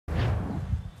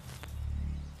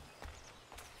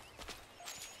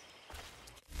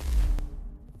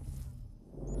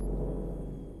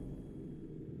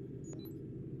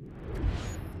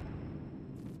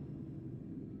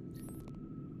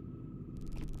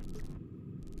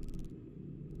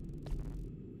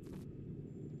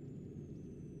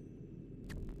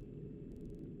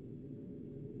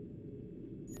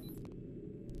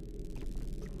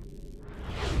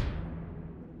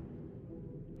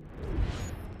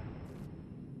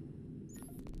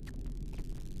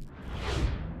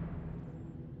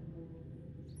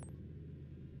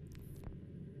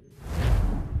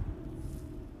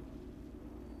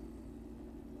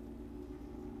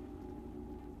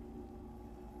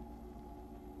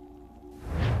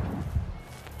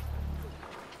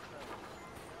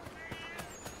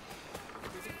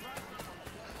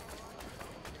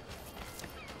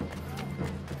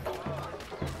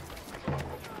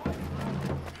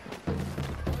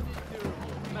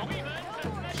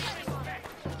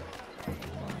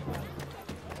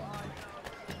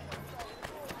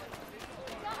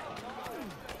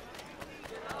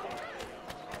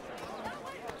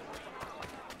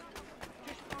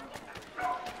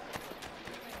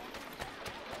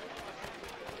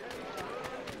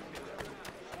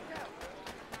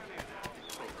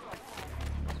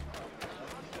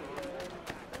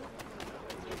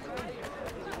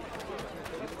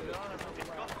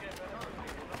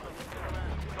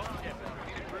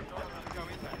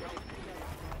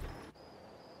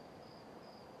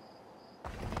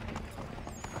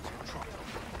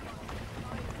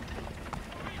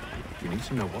We need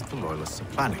to know what the Loyalists are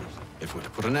planning, if we're to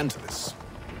put an end to this.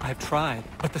 I've tried,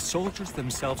 but the soldiers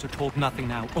themselves are told nothing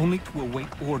now, only to await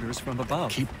orders from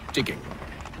above. Keep digging.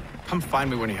 Come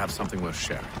find me when you have something worth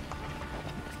sharing.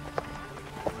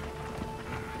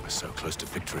 We're so close to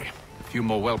victory. A few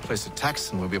more well-placed attacks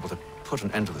and we'll be able to put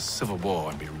an end to the Civil War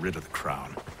and be rid of the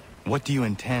Crown. What do you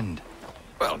intend?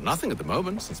 Well, nothing at the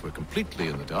moment, since we're completely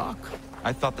in the dark.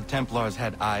 I thought the Templars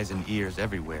had eyes and ears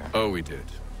everywhere. Oh, we did.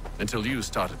 Until you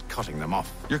started cutting them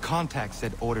off. Your contact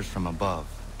said orders from above.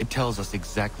 It tells us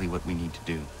exactly what we need to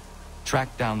do.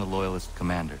 Track down the Loyalist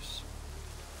commanders.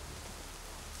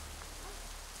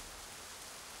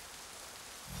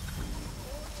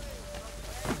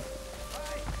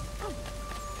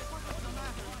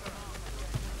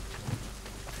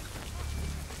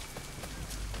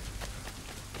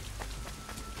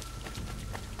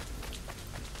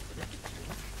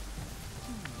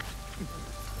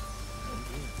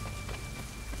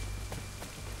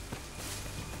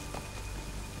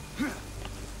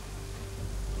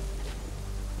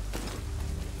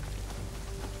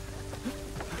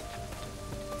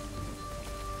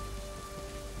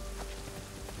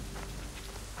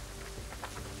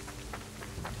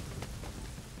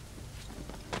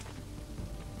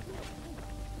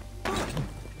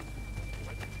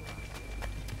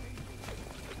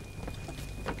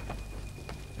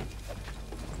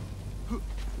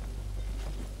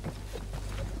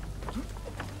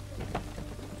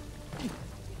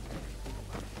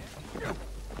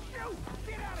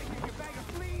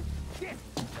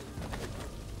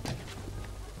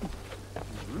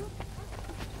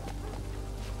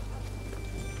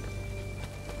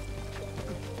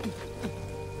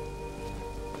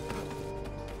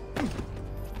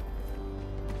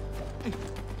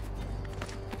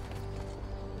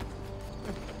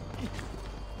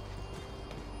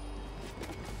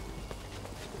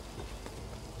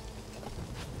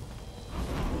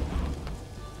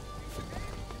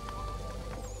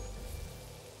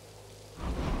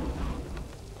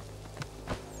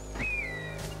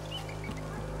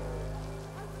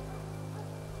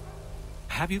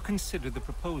 Have you considered the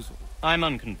proposal? I'm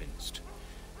unconvinced.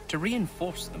 To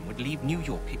reinforce them would leave New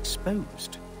York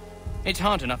exposed. It's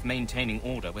hard enough maintaining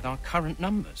order with our current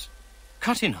numbers.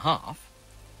 Cut in half.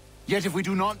 Yet if we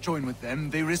do not join with them,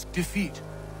 they risk defeat.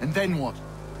 And then what?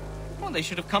 Well, they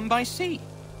should have come by sea.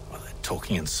 Well, they're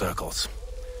talking in circles.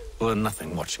 We'll learn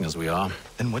nothing watching as we are.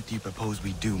 Then what do you propose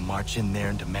we do? March in there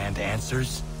and demand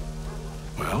answers?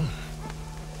 Well,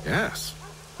 yes.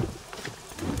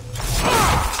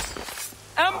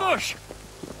 Ambush!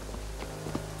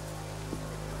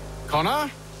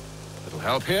 Connor? Little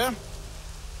help here?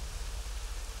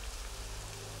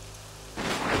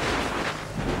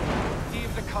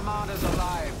 Keep the commanders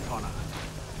alive, Connor.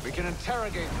 We can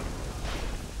interrogate them.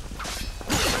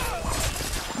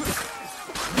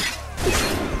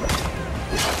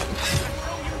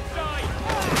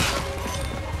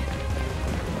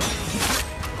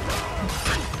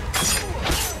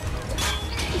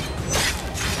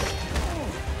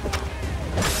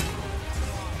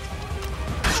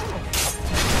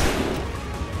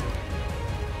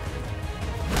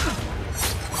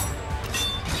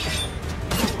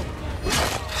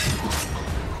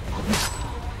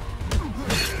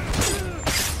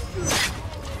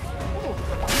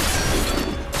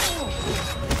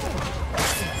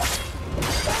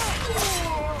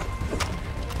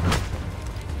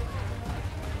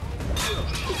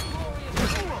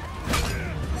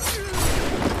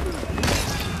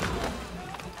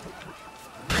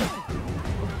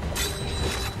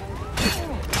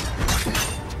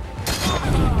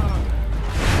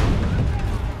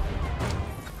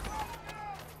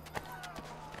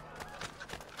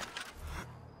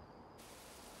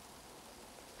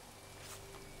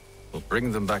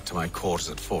 Bring them back to my quarters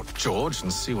at Fort George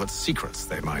and see what secrets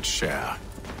they might share.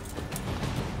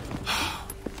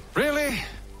 Really?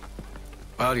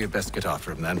 Well, you'd best get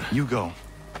after him then. You go.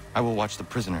 I will watch the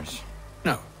prisoners.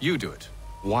 No, you do it.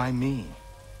 Why me?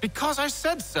 Because I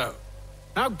said so.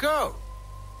 Now go!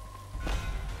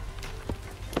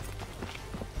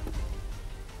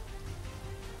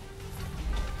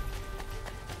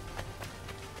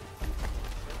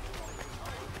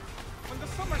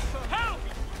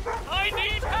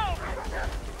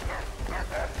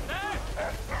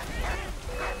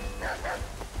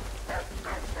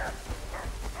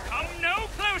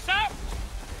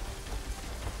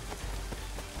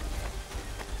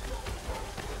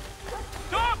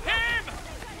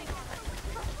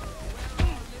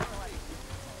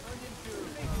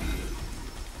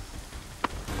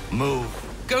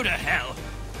 Move. Go to hell!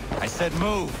 I said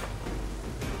move.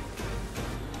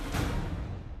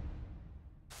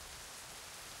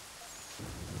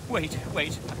 Wait.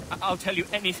 I'll tell you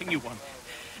anything you want.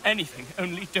 Anything,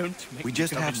 only don't make We me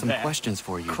just go have in some there. questions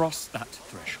for you. Cross that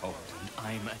threshold, and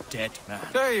I'm a dead man.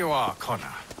 There you are,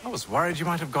 Connor. I was worried you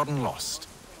might have gotten lost.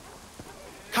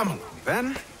 Come along,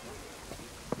 then.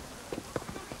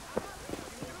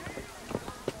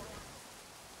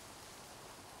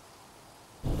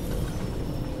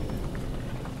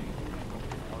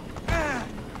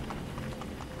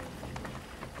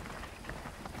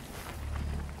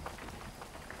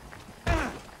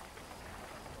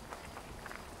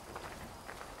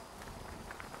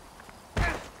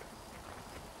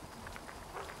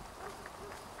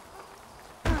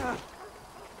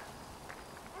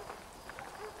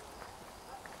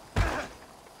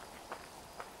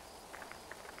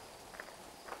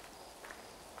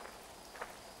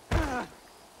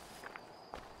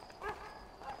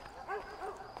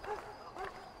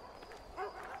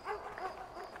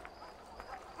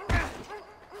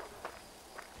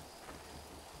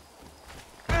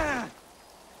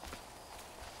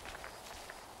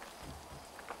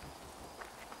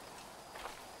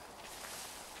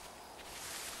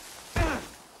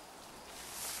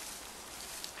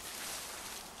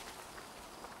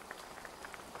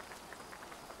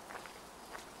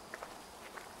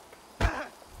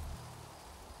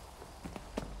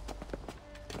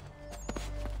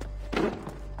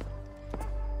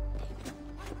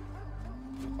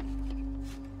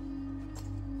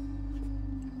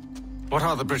 What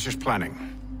are the British planning?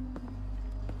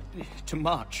 To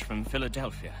march from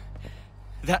Philadelphia.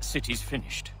 That city's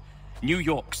finished. New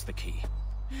York's the key.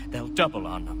 They'll double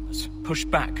our numbers, push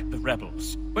back the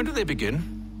rebels. When do they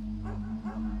begin?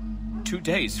 2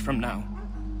 days from now.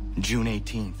 June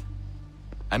 18th.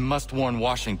 I must warn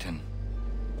Washington.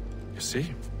 You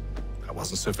see? That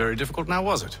wasn't so very difficult now,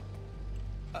 was it?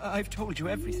 I've told you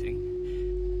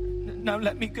everything. Now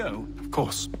let me go. Of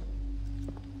course.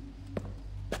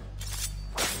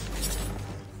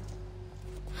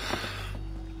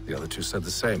 The other two said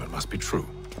the same. It must be true.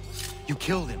 You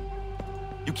killed him.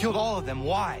 You killed all of them.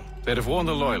 Why? They'd have warned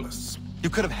the Loyalists. You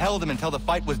could have held him until the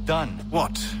fight was done.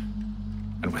 What?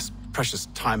 And waste precious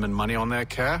time and money on their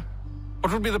care?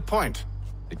 What would be the point?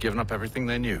 They'd given up everything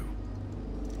they knew.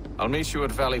 I'll meet you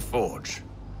at Valley Forge.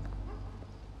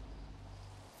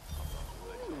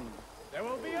 There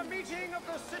will be a meeting of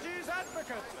the city's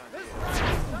advocates. This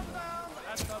night, sundown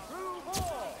at the Blue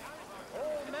Boar.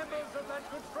 All members of that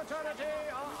good fraternity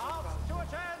are asked to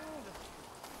attend.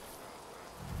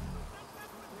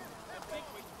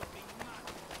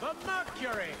 The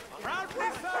Mercury, proudly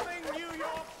serving New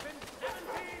York since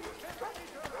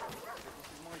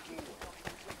 1752.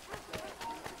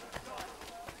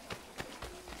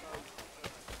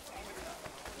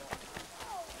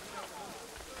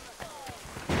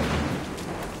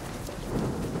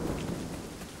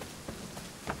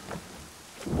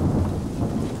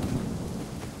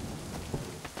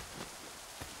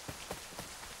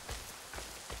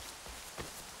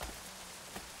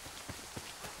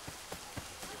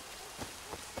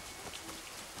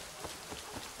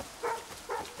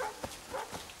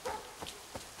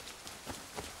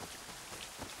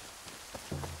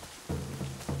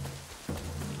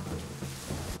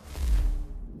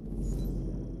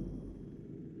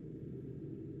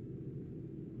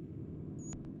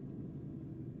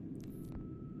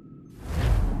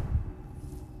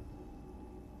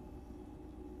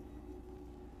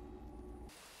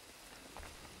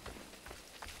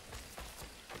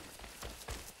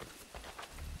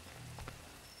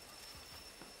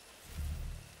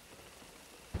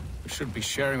 We should be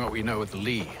sharing what we know with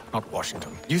Lee, not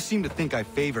Washington. You seem to think I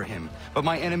favor him, but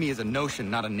my enemy is a notion,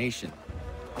 not a nation.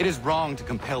 It is wrong to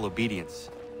compel obedience,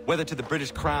 whether to the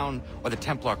British Crown or the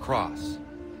Templar Cross.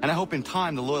 And I hope in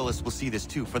time the Loyalists will see this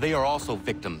too, for they are also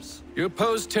victims. You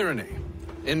oppose tyranny,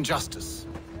 injustice.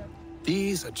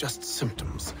 These are just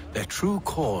symptoms. Their true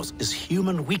cause is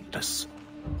human weakness.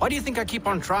 Why do you think I keep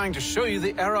on trying to show you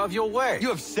the error of your way? You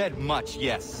have said much,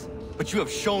 yes, but you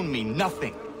have shown me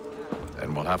nothing.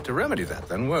 Then we'll have to remedy that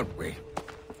then, won't we?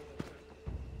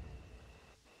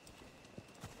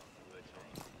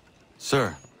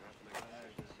 Sir,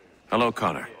 Hello,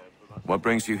 Connor. What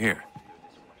brings you here?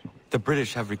 the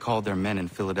British have recalled their men in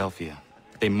Philadelphia.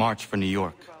 They march for New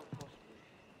York.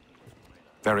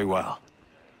 Very well.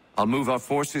 I'll move our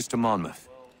forces to Monmouth.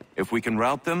 If we can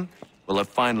rout them, we'll have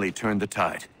finally turned the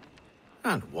tide.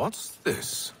 And what's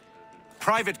this?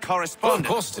 Private Oh, of correspondence!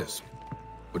 course it is.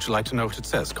 Would you like to know what it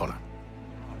says, Connor?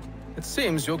 It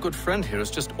seems your good friend here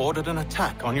has just ordered an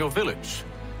attack on your village.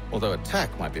 Although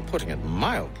attack might be putting it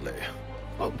mildly.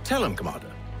 Well, tell him,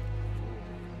 Commander.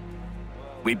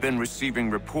 We've been receiving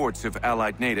reports of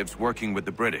Allied natives working with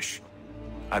the British.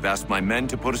 I've asked my men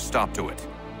to put a stop to it.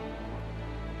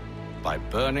 By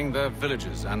burning their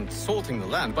villages and salting the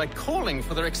land, by calling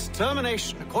for their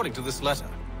extermination, according to this letter.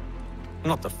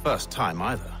 Not the first time,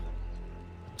 either.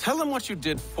 Tell them what you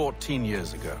did 14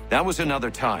 years ago. That was another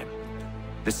time.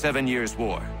 The 7 Years'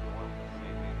 War.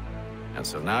 And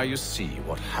so now you see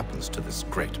what happens to this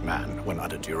great man when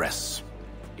under duress.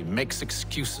 He makes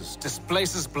excuses,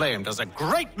 displaces blame, does a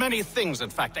great many things, in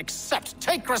fact, except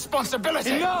take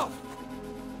responsibility! Enough!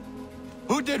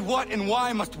 Who did what and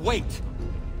why must wait.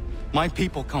 My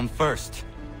people come first.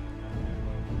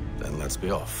 Then let's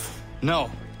be off.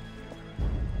 No.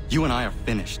 You and I are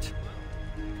finished.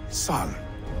 Son.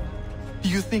 Do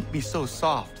you think me so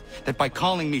soft that by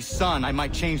calling me son I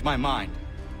might change my mind?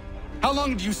 How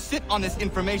long do you sit on this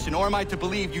information, or am I to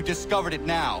believe you discovered it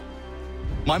now?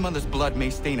 My mother's blood may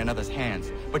stain another's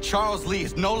hands, but Charles Lee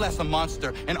is no less a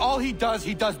monster, and all he does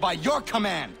by your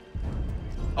command.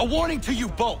 A warning to you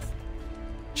both.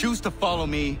 Choose to follow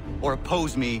me or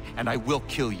oppose me, and I will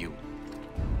kill you.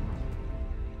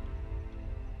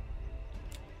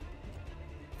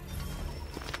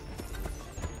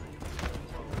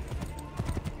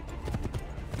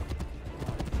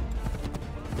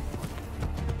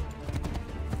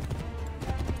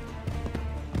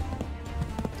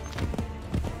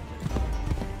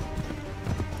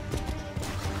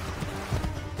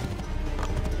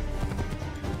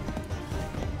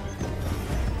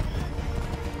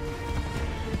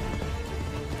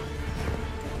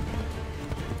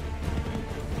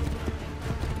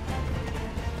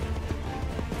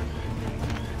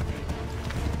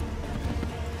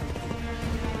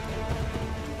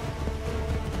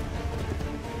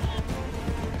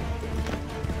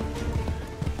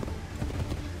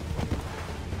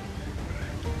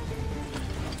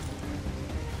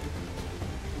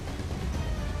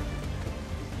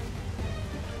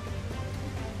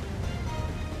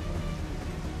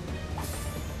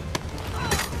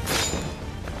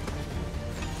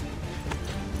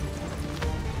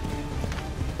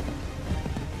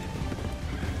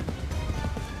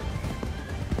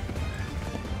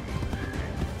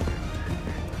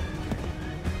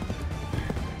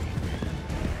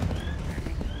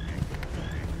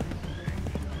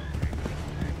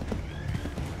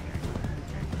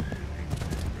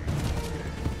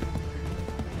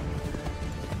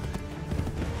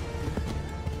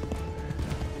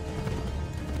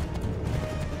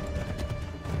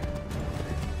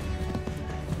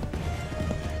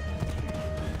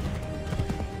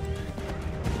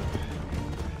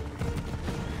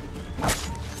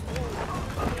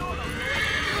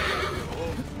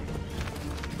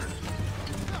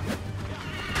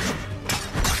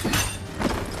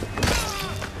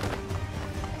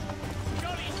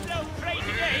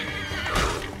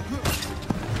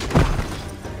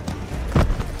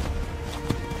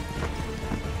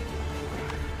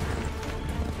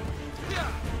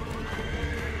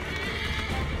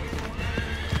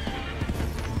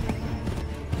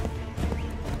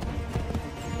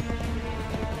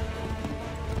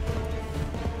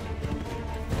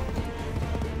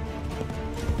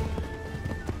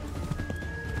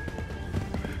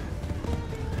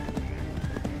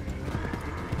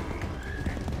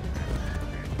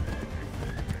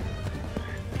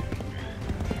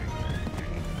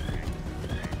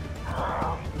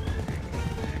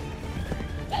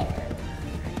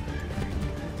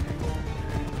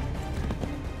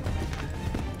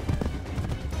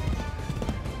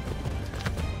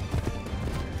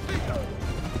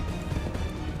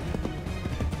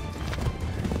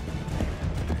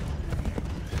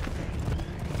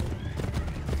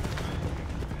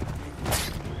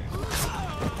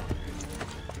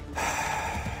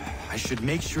 Should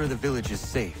make sure the village is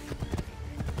safe.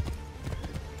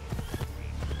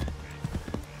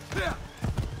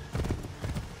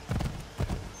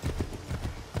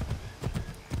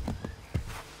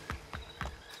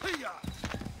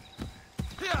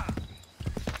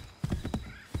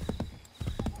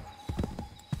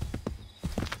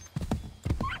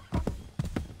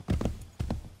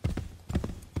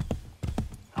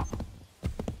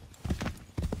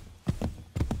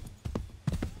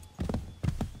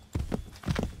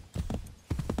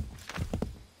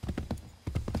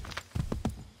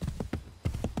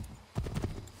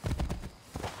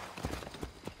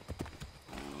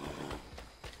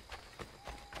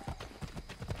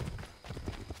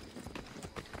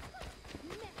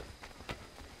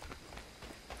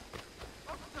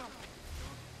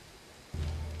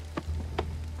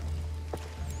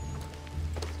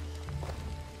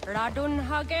 Radun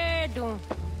hagedun.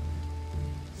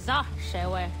 Za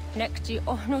shewe nekti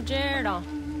ohnujera.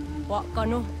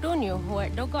 Wakanu dunyu hue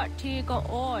dogati ga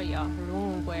oya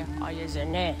rungwe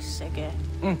ayezenesege.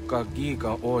 Ka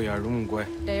giga oya rungwe.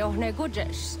 De ohne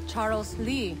gujes Charles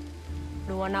Lee.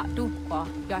 Luana tukwa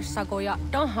yasagoya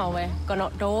donhawe kano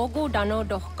dogu dano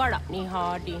dohkara ni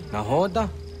hadi. Nahoda?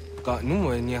 Ka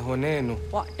numwe ni honenu.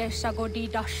 Wa de sagodi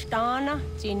dashtana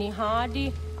zini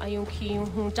hadi ayun kiyun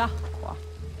hunjakwa.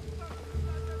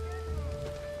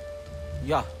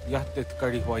 Ja, jättet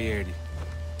kari vajeri.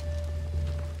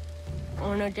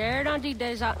 Ona dera di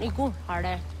deza ni gun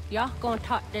hare. Ja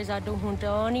kontat deza du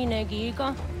hundani ne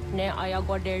giga ne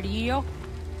ayagoderio.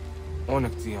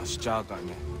 Onak zia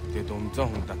ščagane, te dom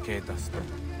zohun da kedaste.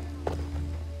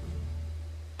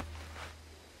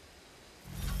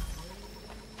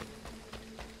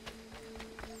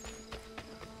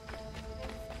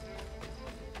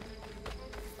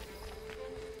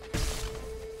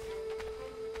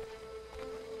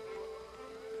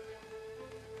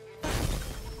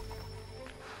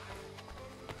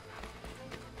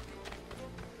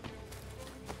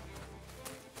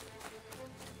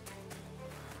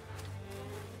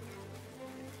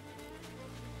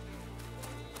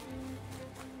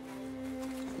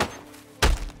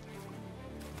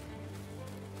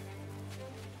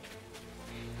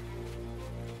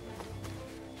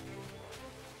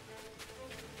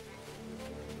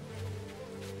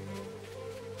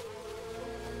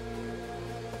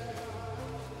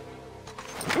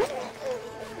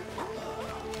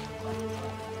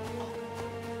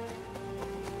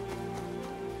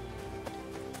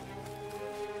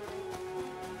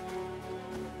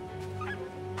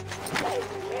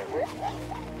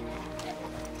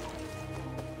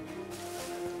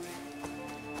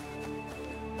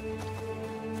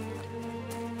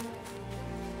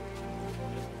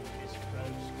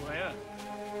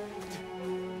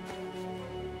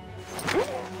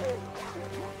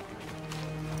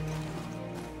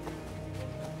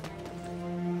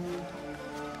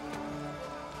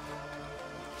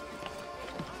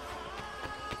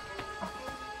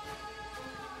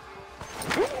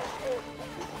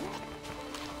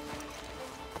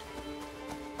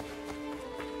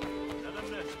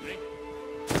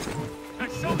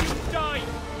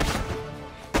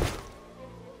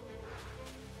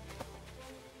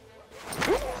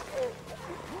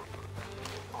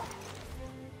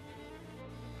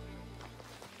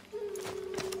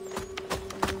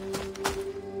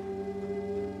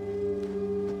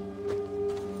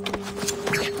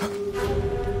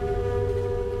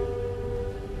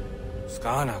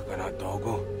 Skana kana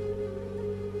dogo.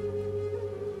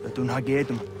 Tun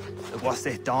hagedum, was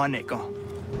it Danica?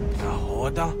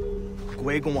 Nahoda?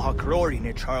 Gwegum hakrori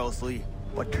ne Charles Lee.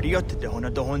 But Triot de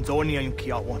Hona Dohonzonia in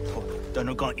Kia one to.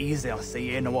 Don't go easy, I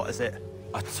say, what is it?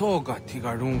 Atsoga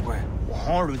tigarungwe.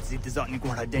 Harudzi dizat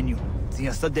Nigura Denu.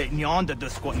 Zia Sadet Nyanda the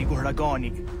squat Nigura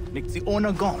Gani. Nixi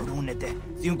ona garunete.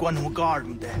 Zinguan who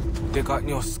garunde. They got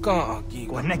your ska gi.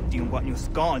 Connecting what new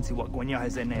scans, what Guanya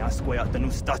has in a square at the new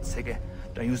statsege.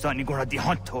 Don't use that Nigura di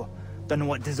Hunto. Don't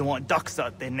what doesn't want ducks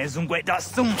out there, Nezungwe that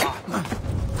summa.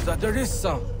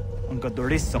 Sadarissa.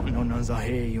 Ungadorissa no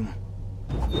Nazaheum.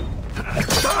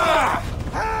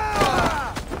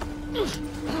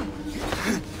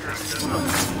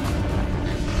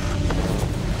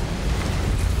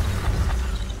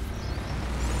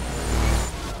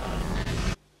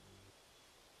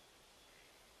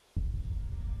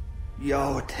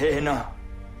 Yo, Tena,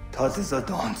 das ist ein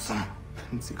Dansum.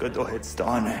 Sie geht doch jetzt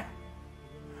da, ne?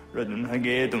 Redden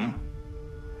Hagedum.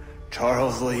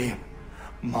 Charles Lee,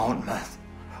 Mountmouth,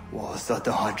 was that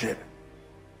the Hajib?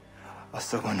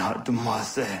 Asagonat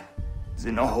Dumase,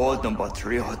 Zinahodum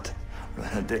Patriot,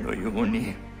 Renadeno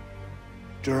Uni.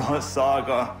 Jurhan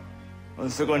Saga,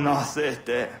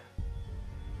 Asagonasete.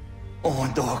 On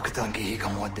Doctangi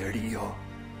Camoterio.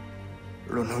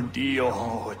 Ronodio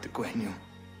Hot Quenu.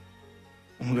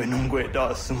 Ungenungue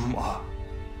da Summa.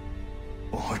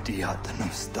 Oh, Diatanum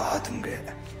Statunge.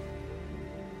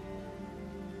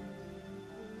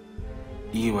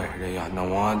 Iwe reya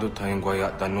nawadu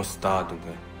taingwaya danu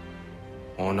staduge.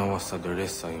 Ona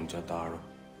wasaduresa yung jadaro.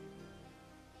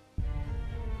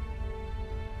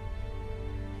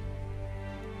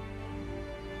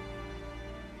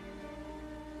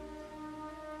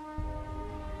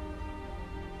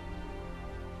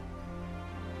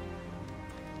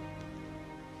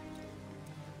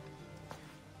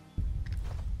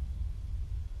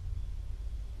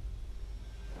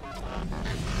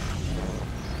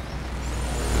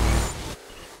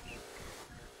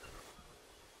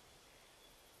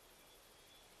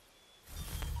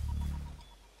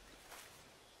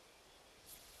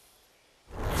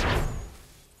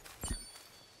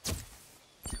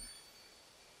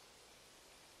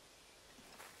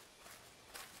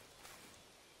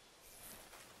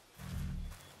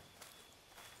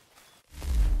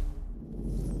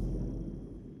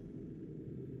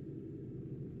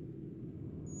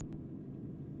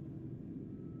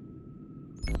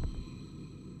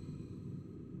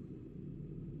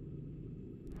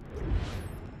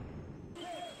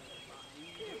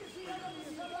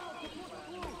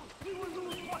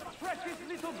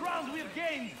 little ground we've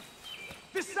gained.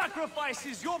 The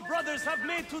sacrifices your brothers have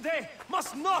made today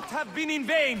must not have been in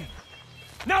vain.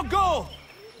 Now go!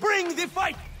 Bring the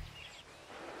fight!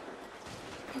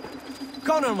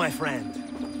 Connor, my friend.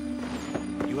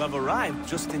 You have arrived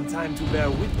just in time to bear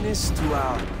witness to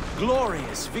our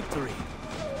glorious victory.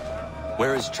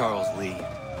 Where is Charles Lee?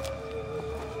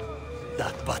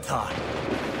 That batard.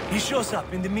 He shows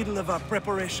up in the middle of our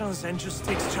preparations and just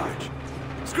takes charge.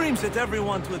 Screams at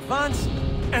everyone to advance,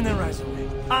 and then rides away.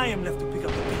 I am left to pick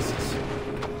up the pieces.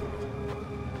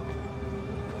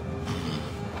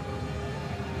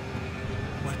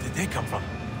 Where did they come from?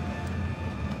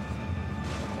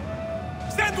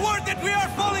 Send word that we are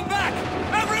falling back!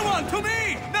 Everyone, to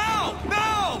me! Now!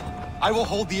 Now! I will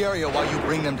hold the area while you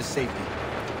bring them to safety.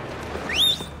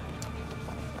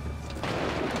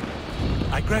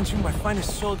 I grant you my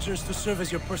finest soldiers to serve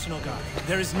as your personal guard.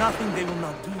 There is nothing they will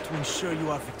not do to ensure you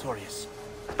are victorious.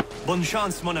 Bonne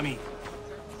chance, mon ami.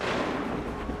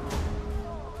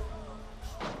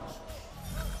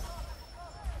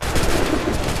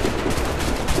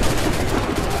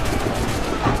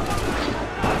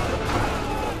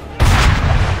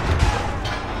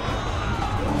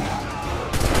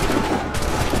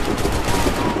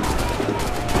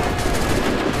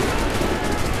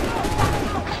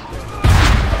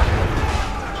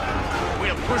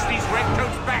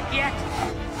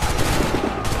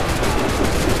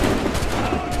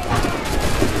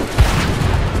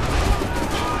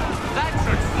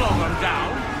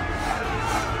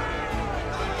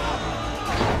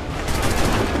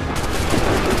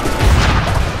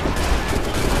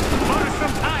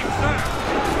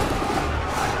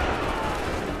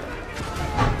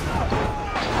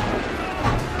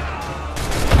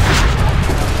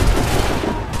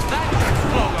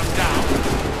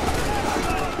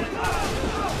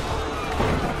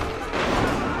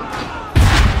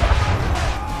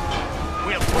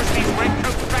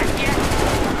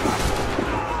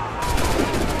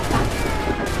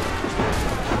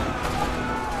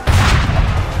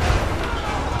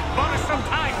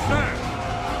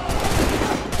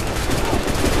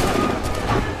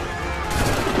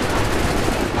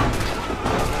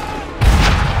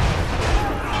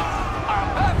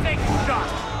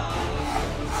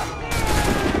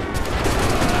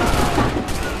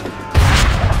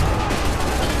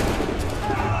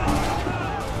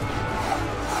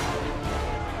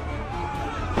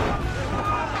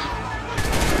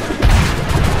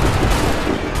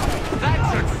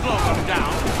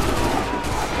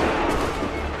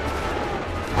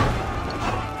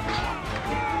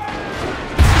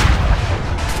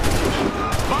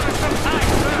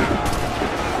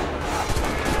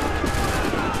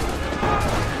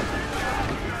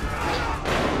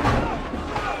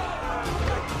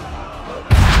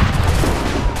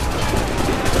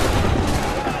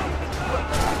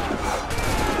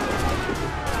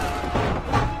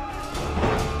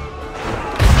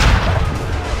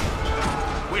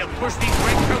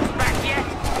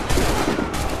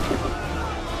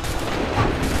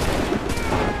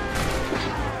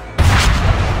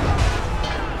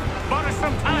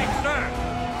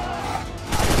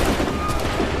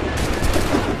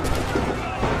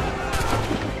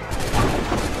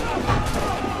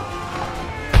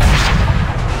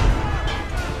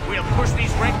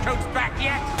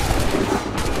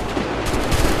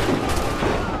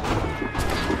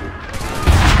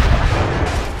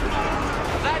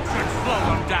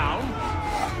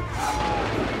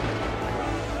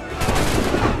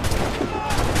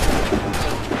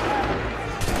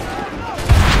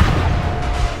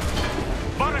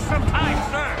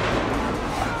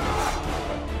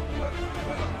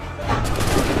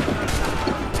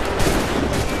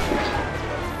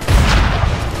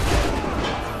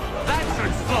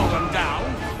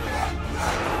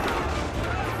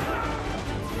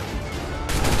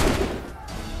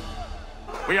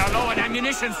 We are low on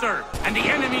ammunition, sir, and the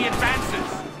enemy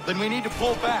advances. Then we need to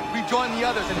pull back, rejoin the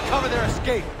others, and cover their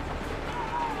escape.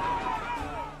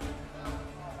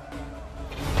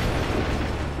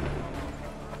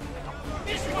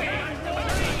 This way!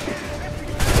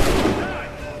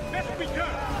 Best we go!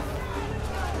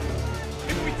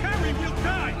 If we tarry, we'll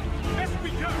die! Best we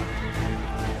go!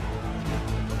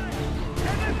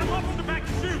 Let them off the back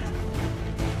shoot!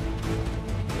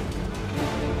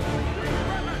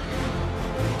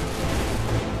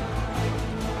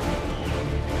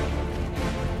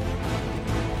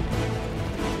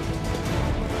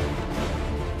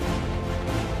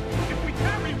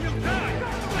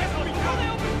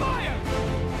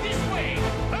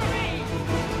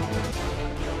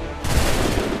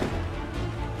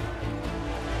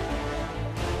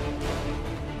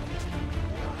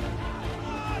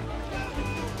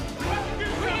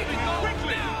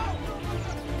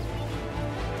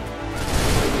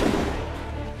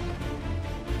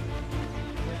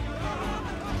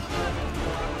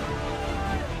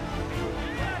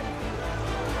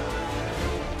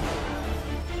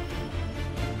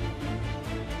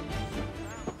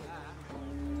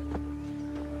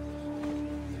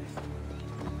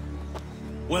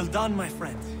 Well done, my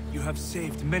friend. You have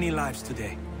saved many lives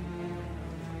today.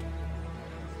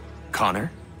 Connor?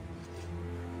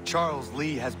 Charles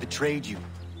Lee has betrayed you.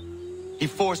 He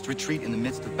forced retreat in the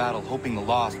midst of battle, hoping the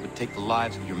loss would take the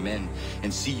lives of your men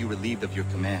and see you relieved of your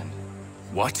command.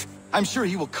 What? I'm sure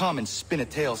he will come and spin a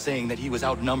tale saying that he was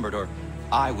outnumbered or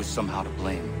I was somehow to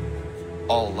blame.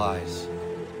 All lies.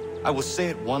 I will say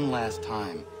it one last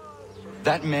time.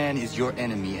 That man is your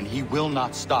enemy, and he will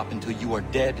not stop until you are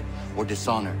dead or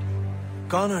dishonored.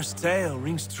 Connor's tale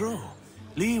rings true.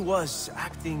 Lee was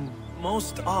acting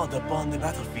most odd upon the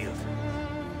battlefield.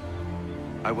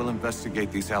 I will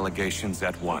investigate these allegations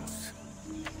at once.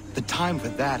 The time for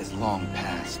that is long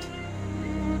past.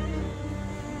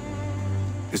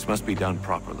 This must be done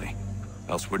properly,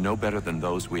 else we're no better than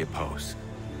those we oppose.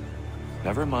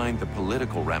 Never mind the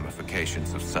political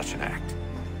ramifications of such an act.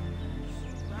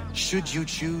 Should you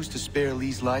choose to spare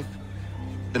Lee's life,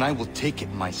 then I will take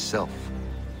it myself.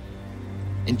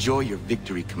 Enjoy your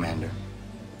victory, Commander.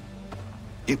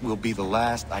 It will be the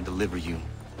last I deliver you.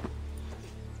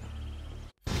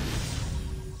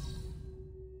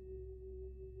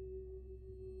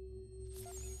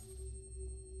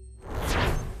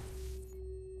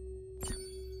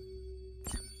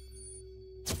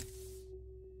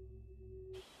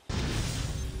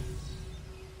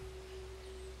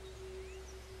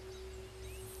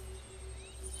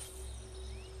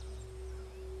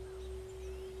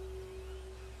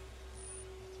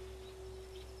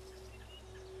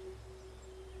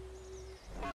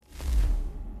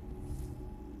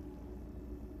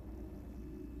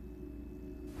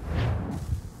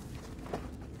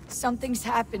 Something's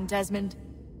happened, Desmond.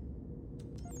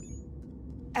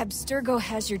 Abstergo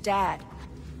has your dad.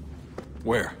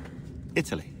 Where?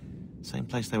 Italy. Same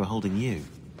place they were holding you.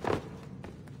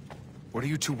 What are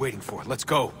you two waiting for? Let's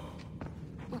go.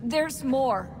 There's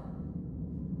more.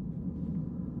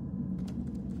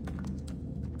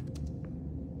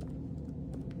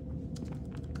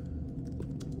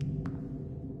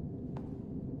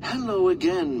 Hello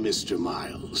again, Mr.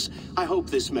 Miles. I hope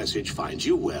this message finds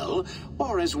you well,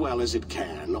 or as well as it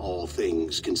can, all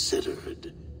things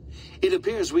considered. It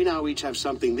appears we now each have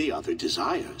something the other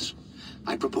desires.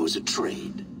 I propose a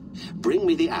trade. Bring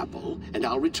me the apple, and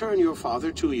I'll return your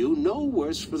father to you no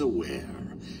worse for the wear.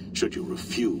 Should you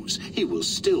refuse, he will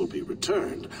still be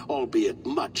returned, albeit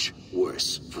much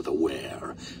worse for the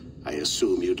wear. I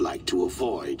assume you'd like to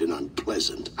avoid an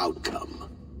unpleasant outcome.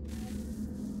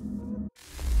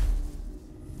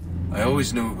 I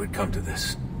always knew it would come to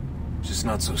this. Just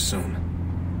not so soon.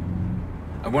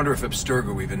 I wonder if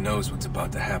Abstergo even knows what's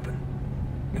about to happen.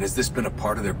 I mean, has this been a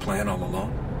part of their plan all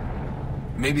along?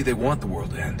 Maybe they want the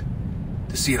world to end.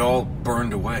 To see it all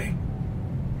burned away.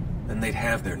 Then they'd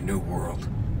have their new world,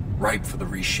 ripe for the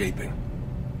reshaping.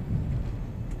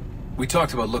 We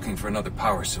talked about looking for another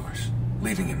power source,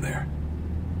 leaving him there.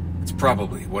 It's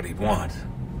probably what he'd want,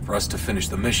 for us to finish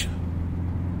the mission.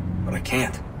 But I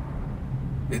can't.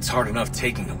 It's hard enough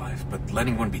taking a life, but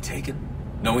letting one be taken?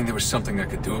 Knowing there was something I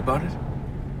could do about it?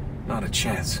 Not a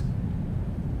chance.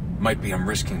 Might be I'm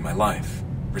risking my life,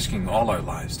 risking all our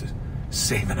lives to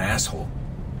save an asshole.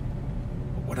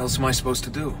 But what else am I supposed to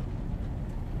do?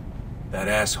 That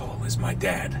asshole is my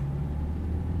dad.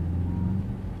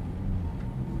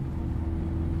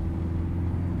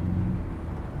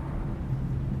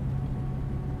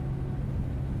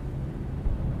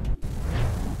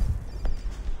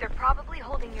 They're probably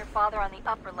holding your father on the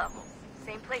upper level.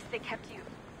 Same place they kept you.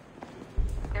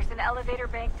 There's an elevator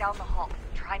bank down the hall.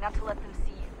 Try not to let them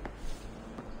see you.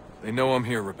 They know I'm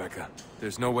here, Rebecca.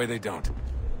 There's no way they don't.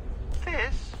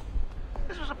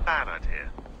 This was a bad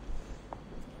idea.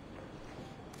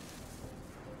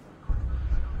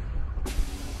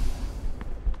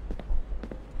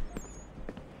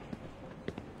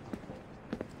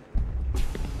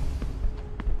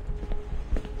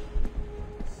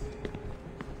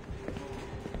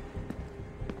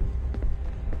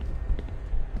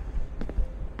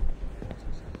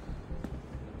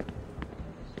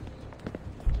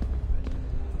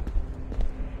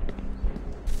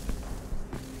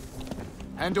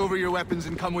 Hand over your weapons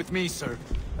and come with me, sir.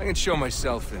 I can show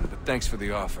myself in, but thanks for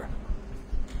the offer.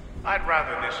 I'd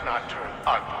rather this not turn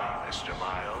ugly, Mr.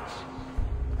 Miles.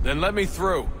 Then let me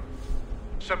through.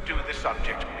 Subdue the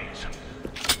subject, please.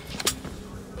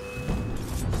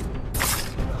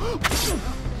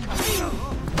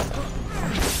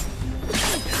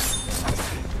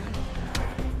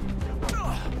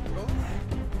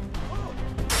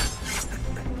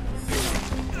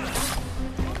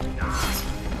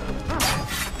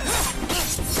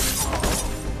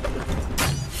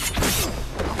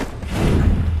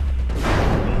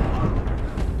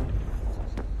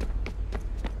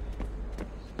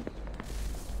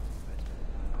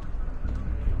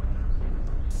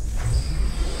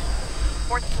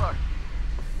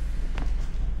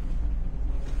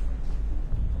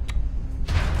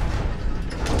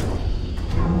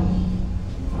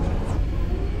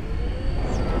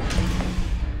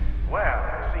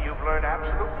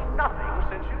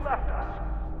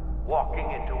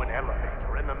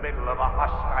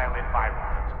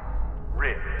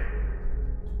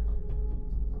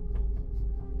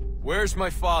 Where's my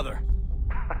father?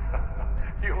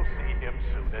 You'll see him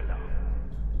soon enough.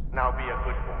 Now be a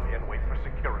good boy and wait for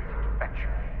security to fetch you.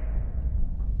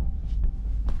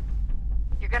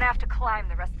 You're gonna have to climb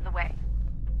the rest of the way.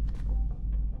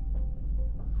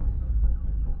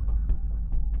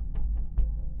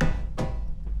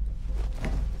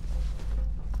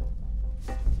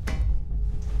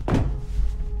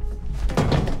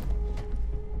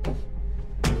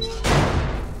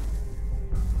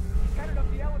 Headed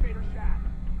up the elevator shaft.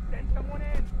 Send someone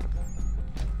in.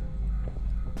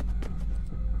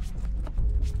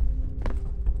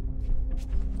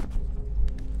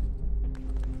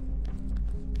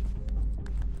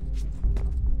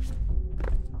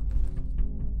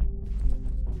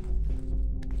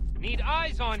 Need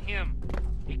eyes on him.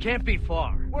 He can't be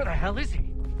far. Where the hell is he?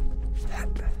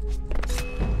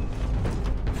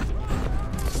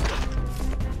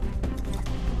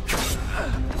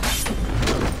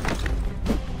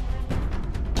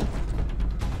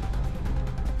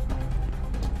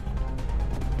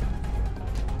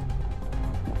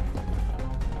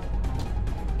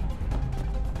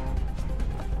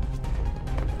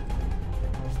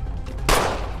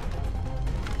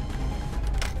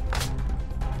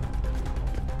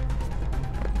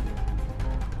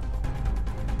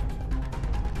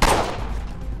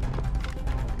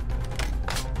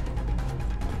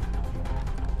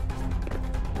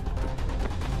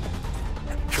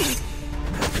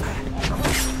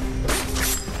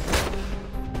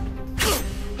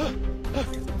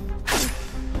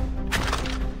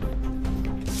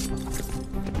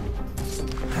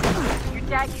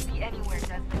 Dad could be anywhere,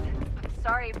 Desmond. I'm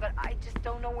sorry, but I just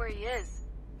don't know where he is.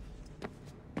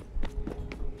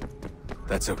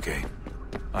 That's okay.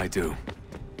 I do.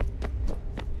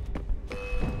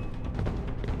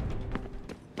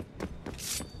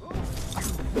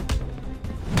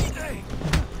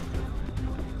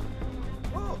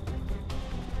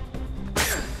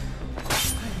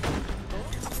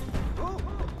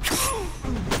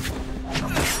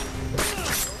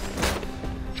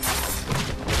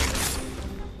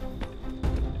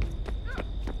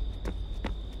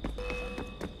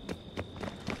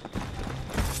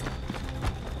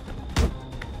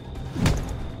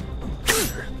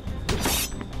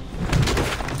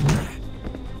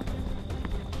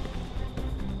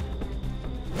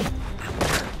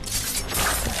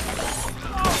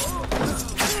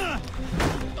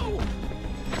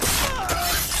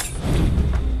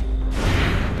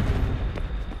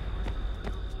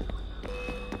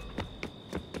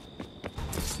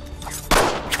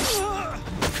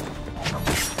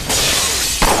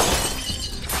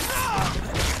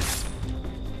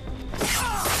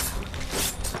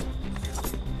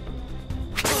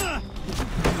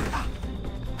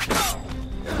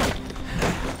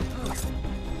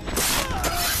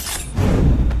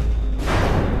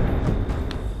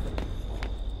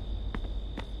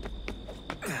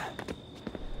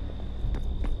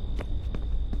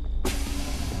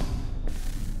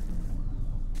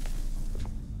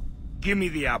 Give me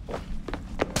the apple.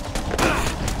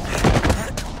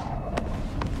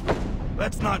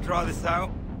 Let's not draw this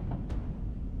out.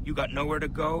 You got nowhere to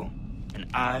go, and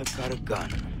I've got a gun.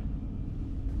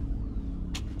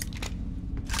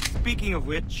 Speaking of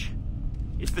which,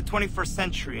 it's the 21st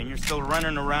century and you're still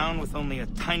running around with only a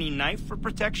tiny knife for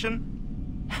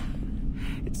protection?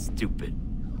 It's stupid.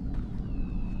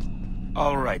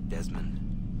 All right, Desmond.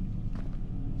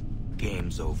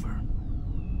 Game's over.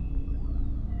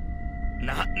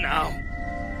 Not now.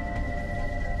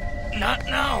 Not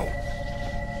now.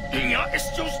 Я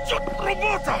еще ждет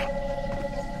работа.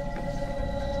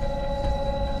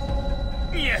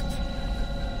 Нет.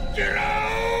 Get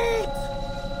out!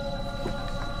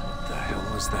 What the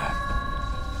hell was that?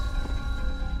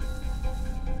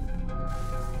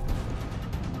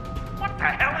 What the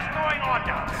hell is going on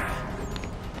down there?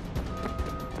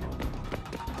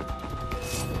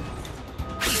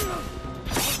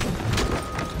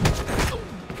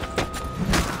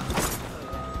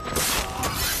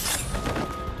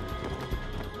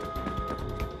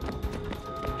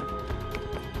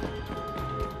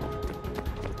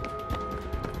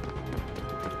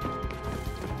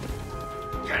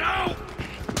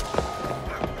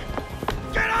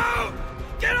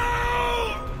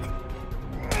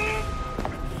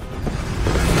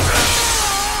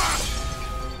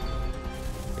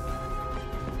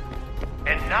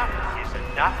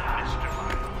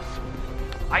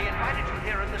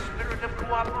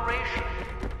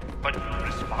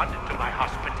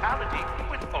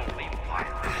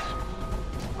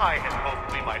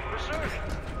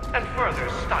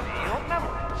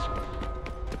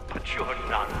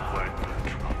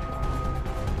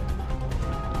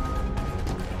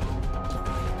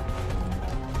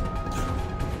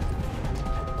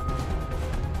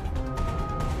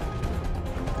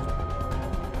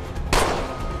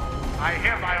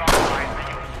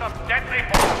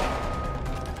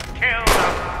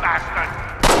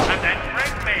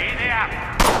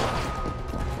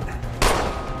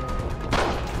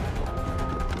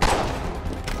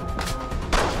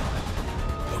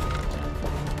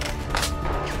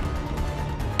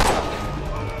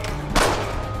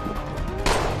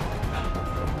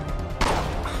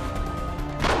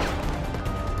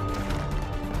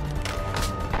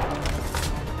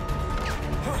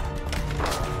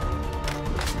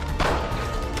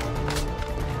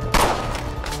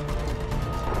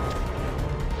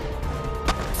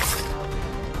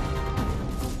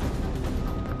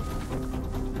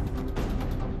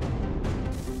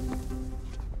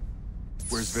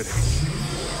 Vidic?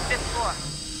 Fifth floor.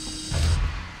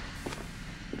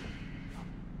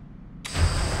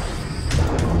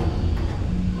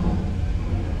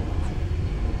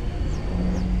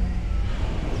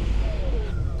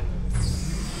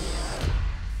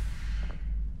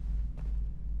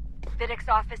 Vidic's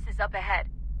office is up ahead.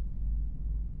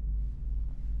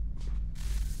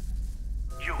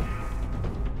 You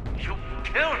killed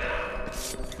him!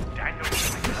 Daniel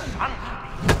was like a son to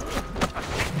me. A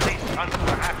sickly son,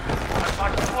 perhaps,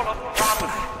 but full of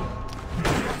promise.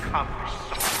 You accomplished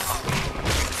so much,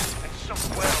 and so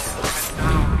well, and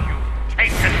now you've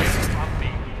taken it from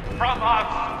me, from us,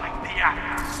 like the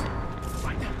axe.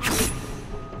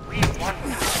 We want to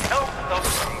help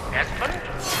those Desmond,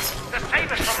 to save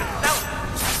us from himself.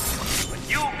 But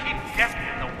you keep getting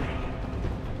in the way.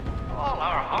 All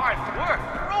our hard work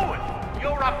ruined.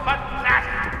 You're a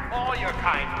fanatic. All your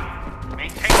kind.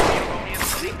 Maintain the erroneous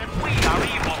belief that we are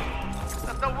evil.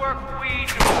 That the work we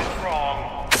do is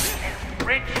wrong.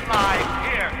 Enrich lives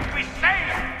here. We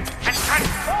save and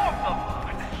transform them.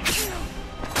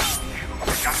 You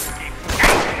just keep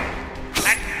taking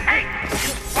and take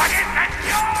what isn't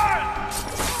yours!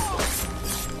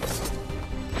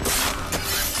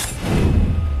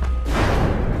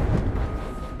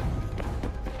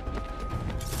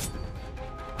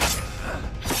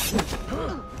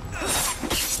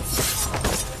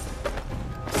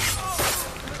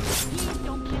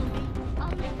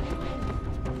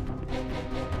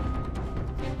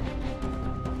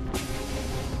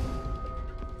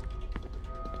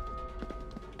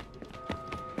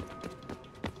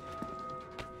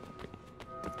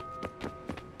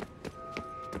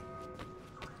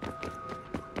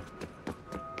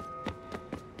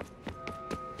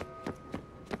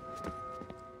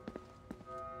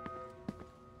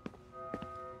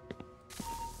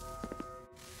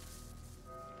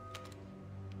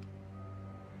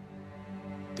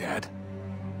 Dad?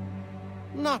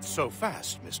 Not so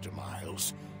fast, Mr.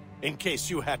 Miles. In case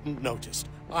you hadn't noticed,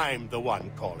 I'm the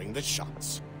one calling the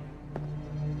shots.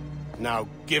 Now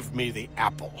give me the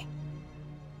apple.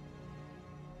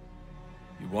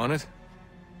 You want it?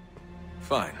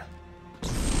 Fine.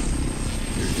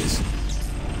 Here it is.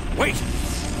 Wait!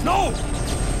 No!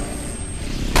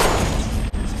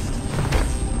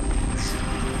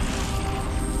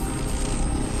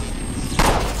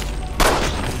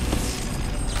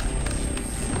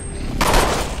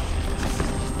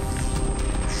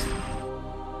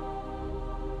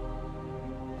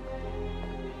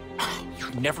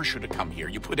 Never should have come here.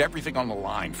 You put everything on the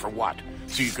line. For what?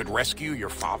 So you could rescue your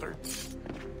father?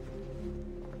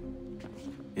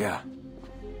 Yeah.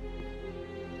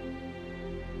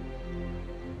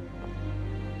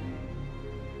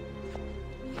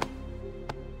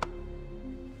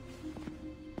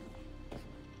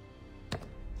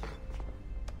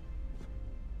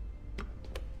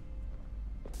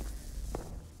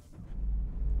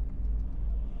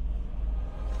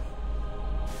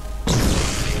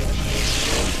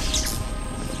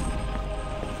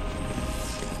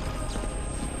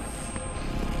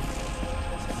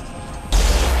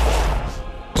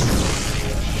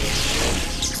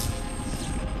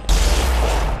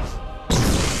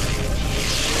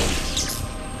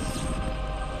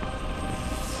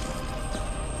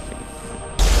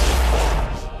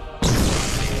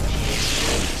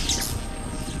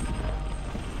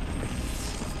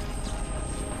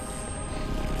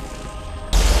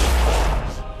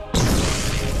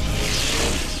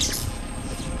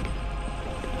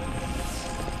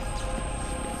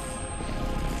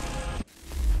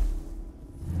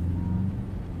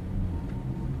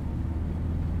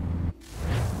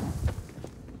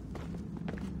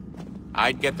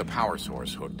 I'd get the power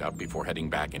source hooked up before heading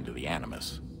back into the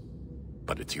Animus.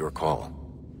 But it's your call.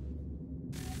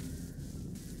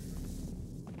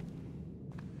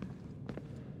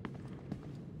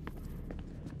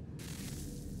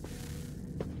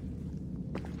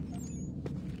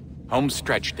 Home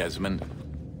stretch, Desmond.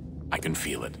 I can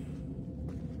feel it.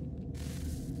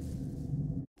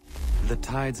 The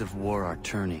tides of war are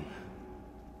turning.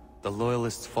 The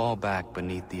Loyalists fall back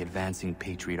beneath the advancing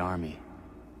Patriot army.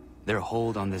 Their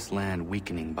hold on this land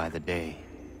weakening by the day.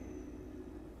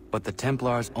 But the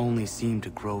Templars only seem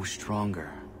to grow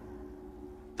stronger.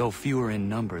 Though fewer in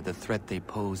number, the threat they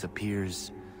pose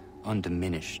appears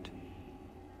undiminished.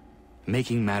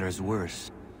 Making matters worse,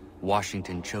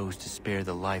 Washington chose to spare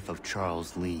the life of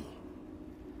Charles Lee.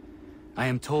 I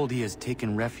am told he has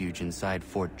taken refuge inside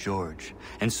Fort George,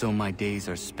 and so my days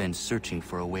are spent searching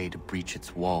for a way to breach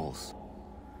its walls.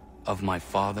 Of my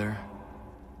father,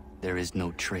 there is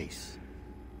no trace,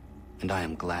 and I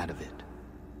am glad of it.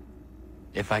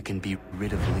 If I can be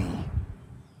rid of Lee,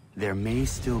 there may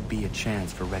still be a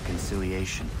chance for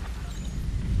reconciliation.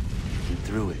 And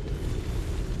through it,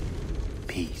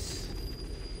 peace.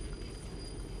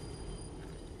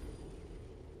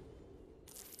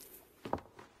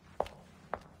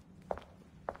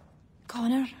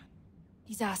 Connor,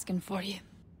 he's asking for you.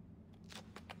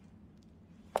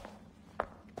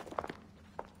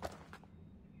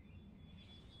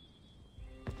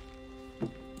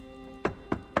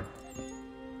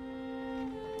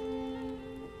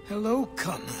 Hello,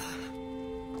 Connor.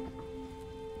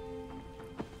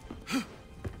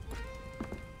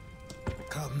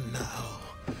 Come now.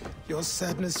 Your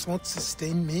sadness won't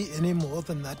sustain me any more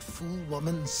than that fool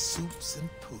woman's soups and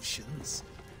potions.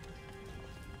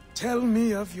 Tell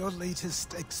me of your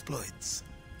latest exploits.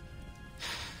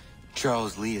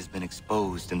 Charles Lee has been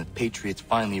exposed, and the Patriots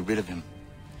finally rid of him.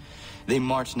 They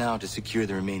march now to secure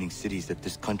the remaining cities that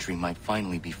this country might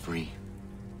finally be free.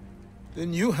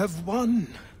 Then you have won.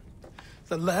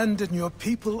 The land and your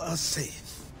people are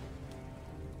safe.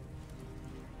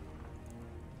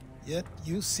 Yet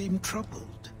you seem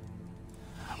troubled.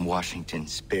 Washington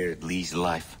spared Lee's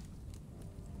life.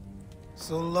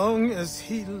 So long as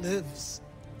he lives,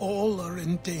 all are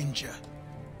in danger.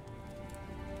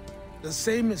 The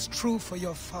same is true for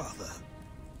your father.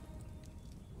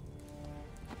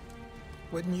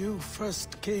 When you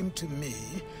first came to me,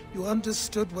 you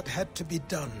understood what had to be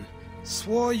done,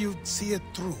 swore you'd see it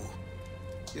through.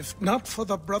 If not for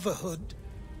the Brotherhood,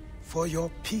 for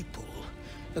your people,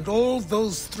 and all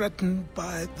those threatened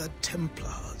by the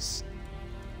Templars.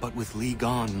 But with Lee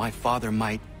gone, my father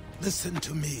might... Listen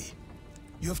to me.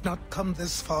 You have not come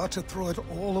this far to throw it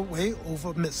all away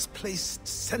over misplaced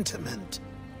sentiment.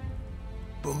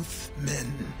 Both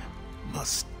men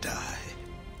must die.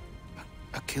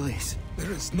 Achilles.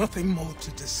 There is nothing more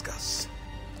to discuss.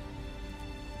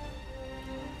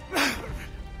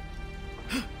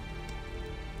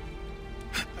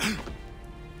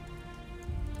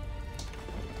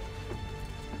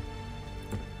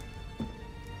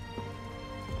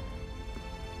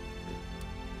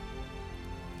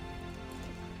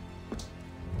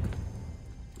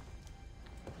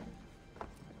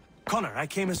 Connor, I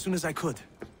came as soon as I could.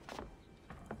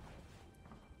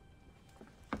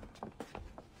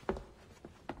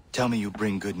 Tell me you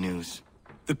bring good news.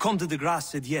 The Comte de Grasse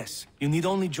said yes. You need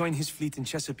only join his fleet in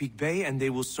Chesapeake Bay and they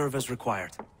will serve as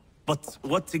required. But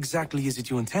what exactly is it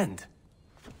you intend?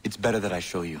 It's better that I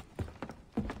show you.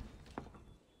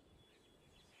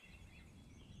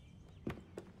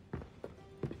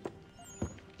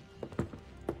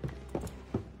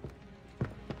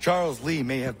 Charles Lee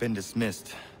may have been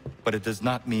dismissed, but it does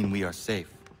not mean we are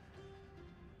safe.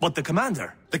 But the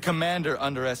commander? The commander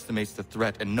underestimates the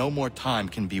threat, and no more time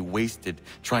can be wasted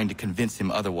trying to convince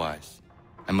him otherwise.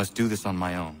 I must do this on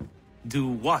my own. Do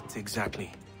what,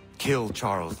 exactly? Kill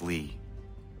Charles Lee.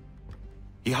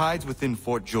 He hides within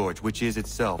Fort George, which is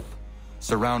itself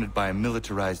surrounded by a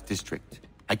militarized district.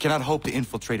 I cannot hope to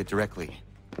infiltrate it directly,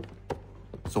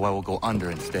 so I will go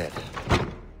under instead.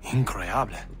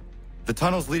 Incroyable. The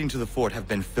tunnels leading to the fort have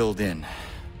been filled in.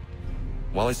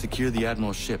 While I secure the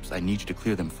Admiral's ships, I need you to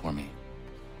clear them for me.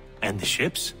 And the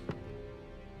ships?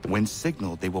 When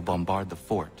signaled, they will bombard the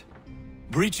fort.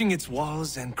 Breaching its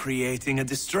walls and creating a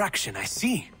distraction, I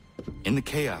see. In the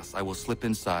chaos, I will slip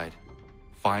inside,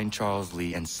 find Charles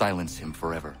Lee, and silence him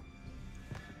forever.